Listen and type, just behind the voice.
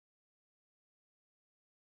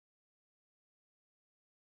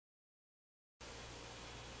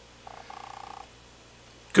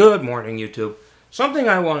Good morning, YouTube. Something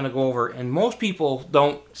I wanted to go over, and most people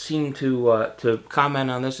don't seem to comment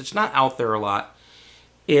on this. It's not out there a lot.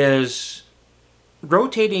 Is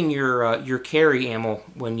rotating your carry ammo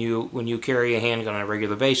when you carry a handgun on a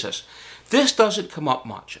regular basis. This doesn't come up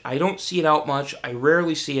much. I don't see it out much. I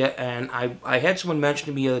rarely see it, and I had someone mention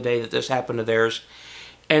to me the other day that this happened to theirs,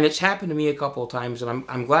 and it's happened to me a couple of times, and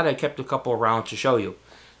I'm glad I kept a couple around to show you.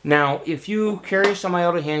 Now, if you carry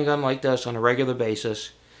semi-auto handgun like this on a regular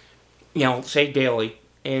basis, say daily,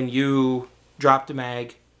 and you drop the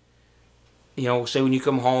mag, say when you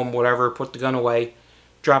come home, whatever, put the gun away,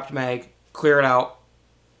 drop the mag, clear it out,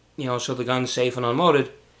 so the gun's safe and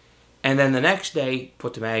unloaded, and then the next day,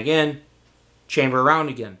 put the mag in, chamber around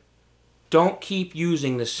again. Don't keep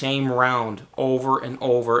using the same round over and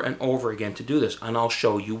over and over again to do this, and I'll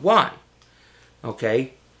show you why.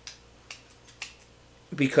 Okay?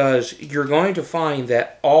 Because you're going to find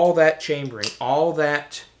that all that chambering, all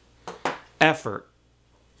that effort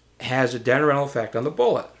has a detrimental effect on the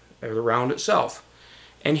bullet, or the round itself.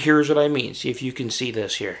 And here's what I mean. See if you can see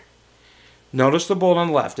this here. Notice the bullet on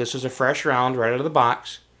the left. This is a fresh round right out of the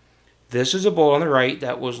box. This is a bullet on the right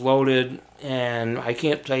that was loaded, and I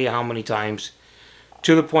can't tell you how many times,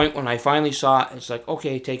 to the point when I finally saw it, it's like,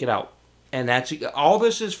 okay, take it out. And that's all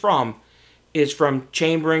this is from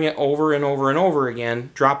chambering it over and over and over again,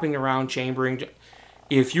 dropping around, chambering.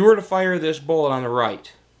 If you were to fire this bullet on the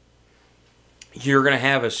right, you're going to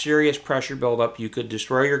have a serious pressure buildup. You could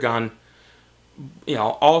destroy your gun.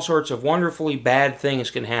 All sorts of wonderfully bad things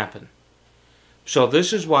can happen. So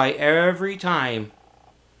this is why every time,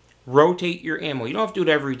 rotate your ammo. You don't have to do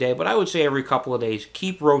it every day, but I would say every couple of days,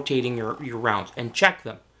 keep rotating your rounds and check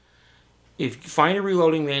them. If you find a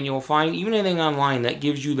reloading manual, find even anything online that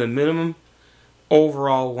gives you the minimum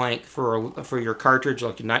overall length for your cartridge,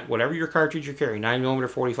 like whatever your cartridge you're carrying, 9mm,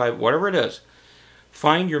 45, whatever it is.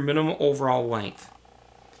 Find your minimum overall length,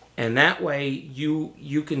 and that way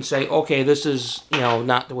you can say, okay, this is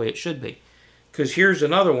not the way it should be. Because here's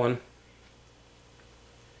another one,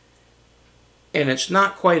 and it's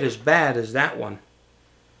not quite as bad as that one,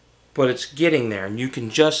 but it's getting there, and you can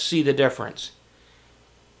just see the difference.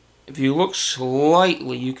 If you look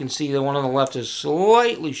slightly, you can see the one on the left is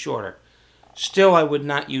slightly shorter. Still, I would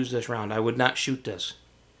not use this round. I would not shoot this,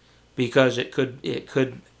 because it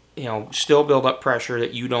could still build up pressure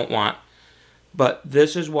that you don't want. But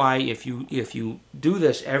this is why if you do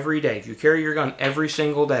this every day, if you carry your gun every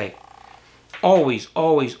single day, always,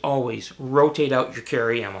 always, always rotate out your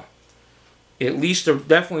carry ammo. At least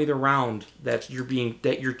definitely the round that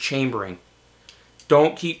you're chambering.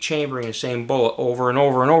 Don't keep chambering the same bullet over and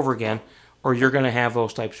over and over again, or you're going to have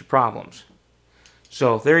those types of problems.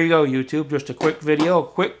 So there you go, YouTube. Just a quick video, a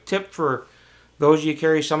quick tip for those of you who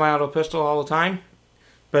carry semi-auto pistol all the time.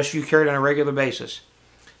 Especially you carry it on a regular basis.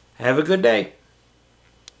 Have a good day.